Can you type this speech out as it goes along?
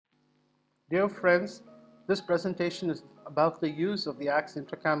Dear friends, this presentation is about the use of the ACT's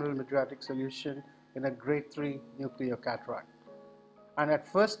intracameral mydriatic solution in a grade 3 nuclear cataract. And at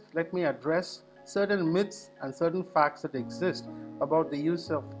first, let me address certain myths and certain facts that exist about the use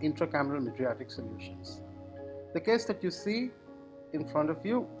of intracameral mydriatic solutions. The case that you see in front of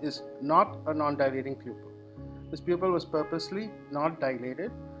you is not a non-dilating pupil. This pupil was purposely not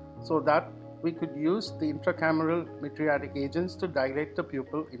dilated so that we could use the intracameral mydriatic agents to dilate the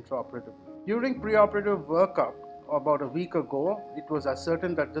pupil intraoperatively. During preoperative workup about a week ago, it was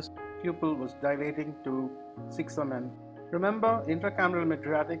ascertained that this pupil was dilating to 6 mm. Remember, intracameral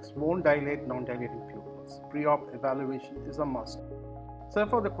mydriatics won't dilate non-dilating pupils. Pre-op evaluation is a must. So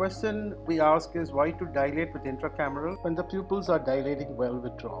therefore, the question we ask is why to dilate with intracameral when the pupils are dilating well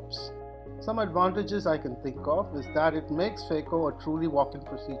with drops. Some advantages I can think of is that it makes phaco a truly walk-in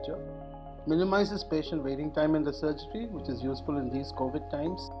procedure, minimizes patient waiting time in the surgery, which is useful in these COVID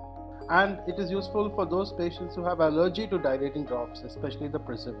times, and it is useful for those patients who have allergy to dilating drops, especially the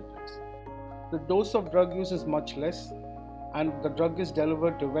preservatives. The dose of drug use is much less, and the drug is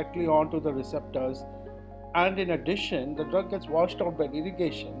delivered directly onto the receptors, and in addition, the drug gets washed out by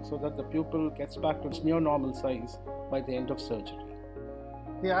irrigation so that the pupil gets back to its near normal size by the end of surgery.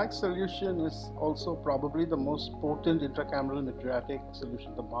 The ACT solution is also probably the most potent intracameral mydriatic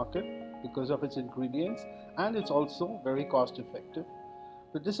solution in the market because of its ingredients, and it's also very cost effective.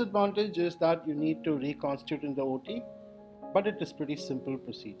 The disadvantage is that you need to reconstitute in the OT, but it is pretty simple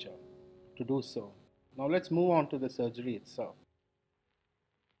procedure to do so. Now let's move on to the surgery itself.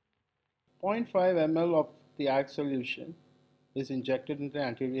 0.5 ml of the ACT solution is injected into the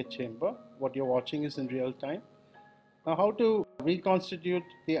anterior chamber. What you're watching is in real time. Now how to reconstitute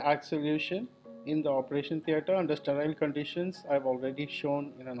the ACT solution in the operation theater under sterile conditions I've already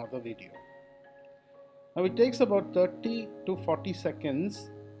shown in another video. Now it takes about 30 to 40 seconds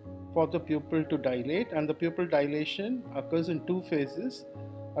for the pupil to dilate, and the pupil dilation occurs in two phases.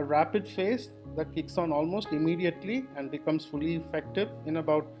 A rapid phase that kicks on almost immediately and becomes fully effective in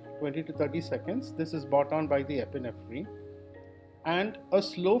about 20 to 30 seconds. This is brought on by the epinephrine. And a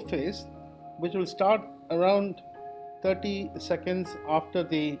slow phase which will start around 30 seconds after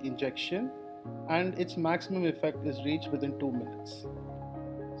the injection, and its maximum effect is reached within 2 minutes.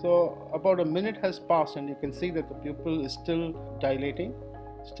 So about a minute has passed and you can see that the pupil is still dilating,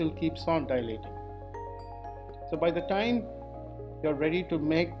 still keeps on dilating. So by the time you're ready to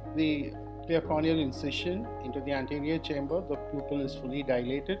make the clear corneal incision into the anterior chamber, the pupil is fully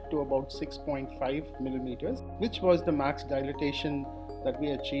dilated to about 6.5 millimeters, which was the max dilatation that we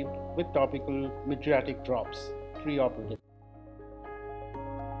achieved with topical mydriatic drops pre-operative.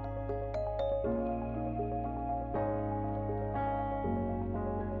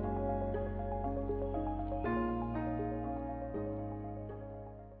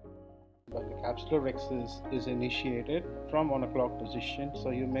 The capsular rhexis is initiated from 1 o'clock position, so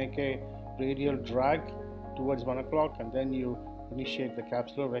you make a radial drag towards 1 o'clock and then you initiate the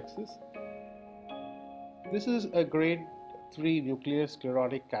capsular rhexis. This is a grade 3 nuclear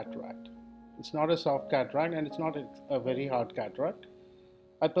sclerotic cataract. It's not a soft cataract and it's not a very hard cataract.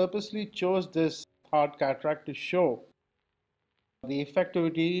 I purposely chose this hard cataract to show the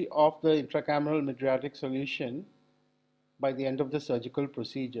effectivity of the intracameral mydriatic solution by the end of the surgical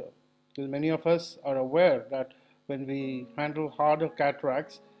procedure. Because many of us are aware that when we handle harder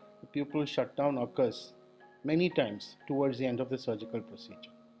cataracts, the pupil shutdown occurs many times towards the end of the surgical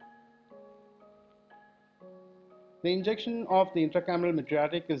procedure. The injection of the intracameral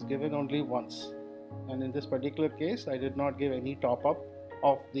mydriatic is given only once, and in this particular case I did not give any top-up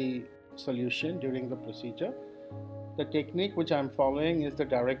of the solution during the procedure. The technique which I am following is the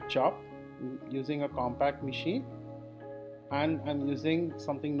direct chop using a compact machine, and I'm using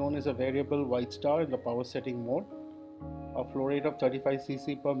something known as a variable white star in the power setting mode, a flow rate of 35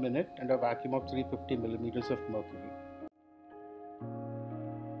 cc per minute and a vacuum of 350 millimeters of mercury.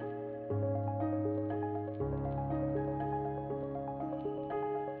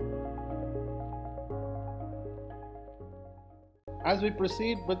 As we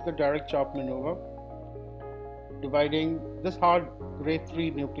proceed with the direct chop maneuver, dividing this hard grade 3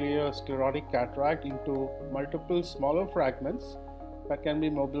 nuclear sclerotic cataract into multiple smaller fragments that can be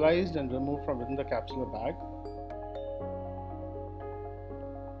mobilized and removed from within the capsular bag,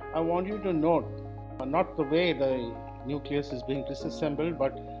 I want you to note not the way the nucleus is being disassembled,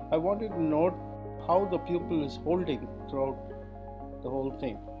 but I want you to note how the pupil is holding throughout the whole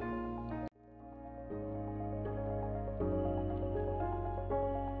thing.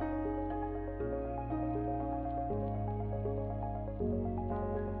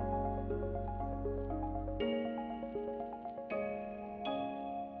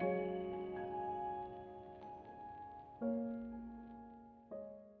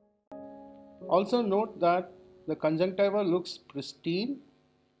 Also note that the conjunctiva looks pristine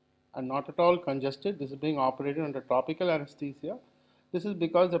and not at all congested. This is being operated under topical anesthesia. This is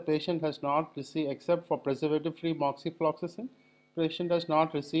because the patient has not received, except for preservative-free moxifloxacin, patient has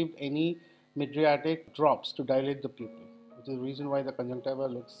not received any mydriatic drops to dilate the pupil, which is the reason why the conjunctiva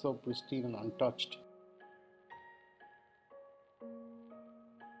looks so pristine and untouched.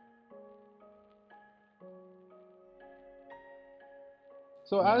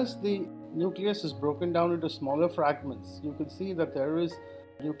 So as the nucleus is broken down into smaller fragments, you can see that there is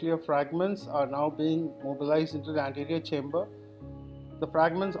nuclear fragments are now being mobilized into the anterior chamber. The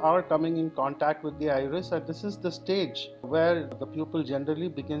fragments are coming in contact with the iris, and this is the stage where the pupil generally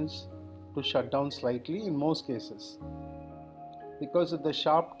begins to shut down slightly in most cases. Because of the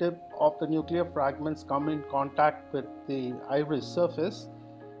sharp tip of the nuclear fragments come in contact with the iris surface,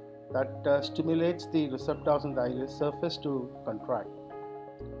 that stimulates the receptors on the iris surface to contract.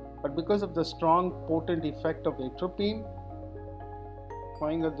 But because of the strong potent effect of atropine,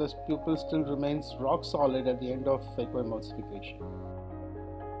 showing that this pupil still remains rock solid at the end of phacoemulsification.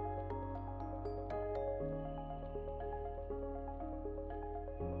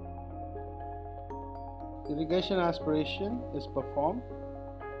 Irrigation aspiration is performed,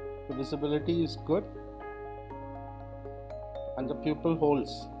 the visibility is good, and the pupil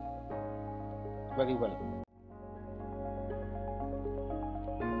holds very well.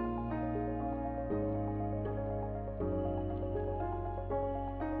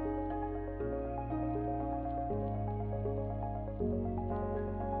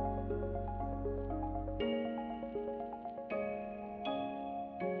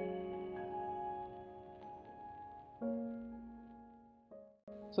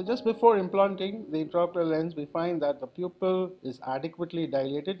 So just before implanting the intraocular lens, we find that the pupil is adequately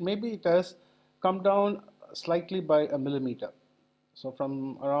dilated. Maybe it has come down slightly by a millimeter. So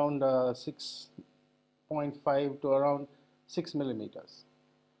from around 6.5 to around 6 millimeters.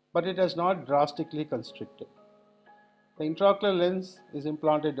 But it has not drastically constricted. The intraocular lens is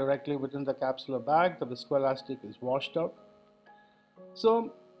implanted directly within the capsular bag. The viscoelastic is washed out.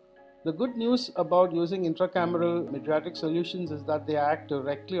 So the good news about using intracameral mydriatic solutions is that they act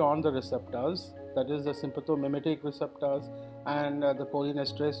directly on the receptors, that is the sympathomimetic receptors and the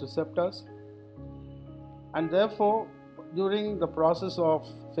cholinesterase receptors. And therefore, during the process of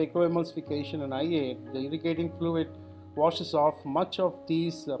phacoemulsification and IA, the irrigating fluid washes off much of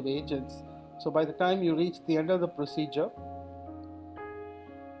these agents. So by the time you reach the end of the procedure,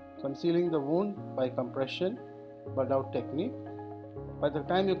 concealing the wound by compression, Bud-out technique, by the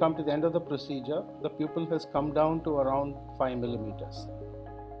time you come to the end of the procedure, the pupil has come down to around 5 millimeters.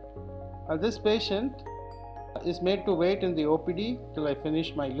 Now this patient is made to wait in the OPD till I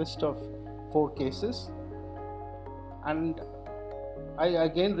finish my list of 4 cases, and I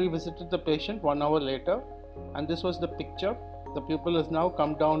again revisited the patient 1 hour later, and this was the picture. The pupil has now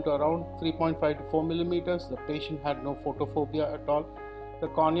come down to around 3.5 to 4 millimeters. The patient had no photophobia at all. The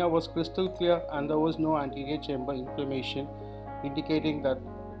cornea was crystal clear and there was no anterior chamber inflammation, indicating that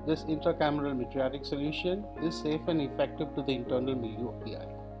this intracameral mydriatic solution is safe and effective to the internal milieu of the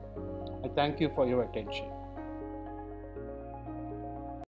eye. I thank you for your attention.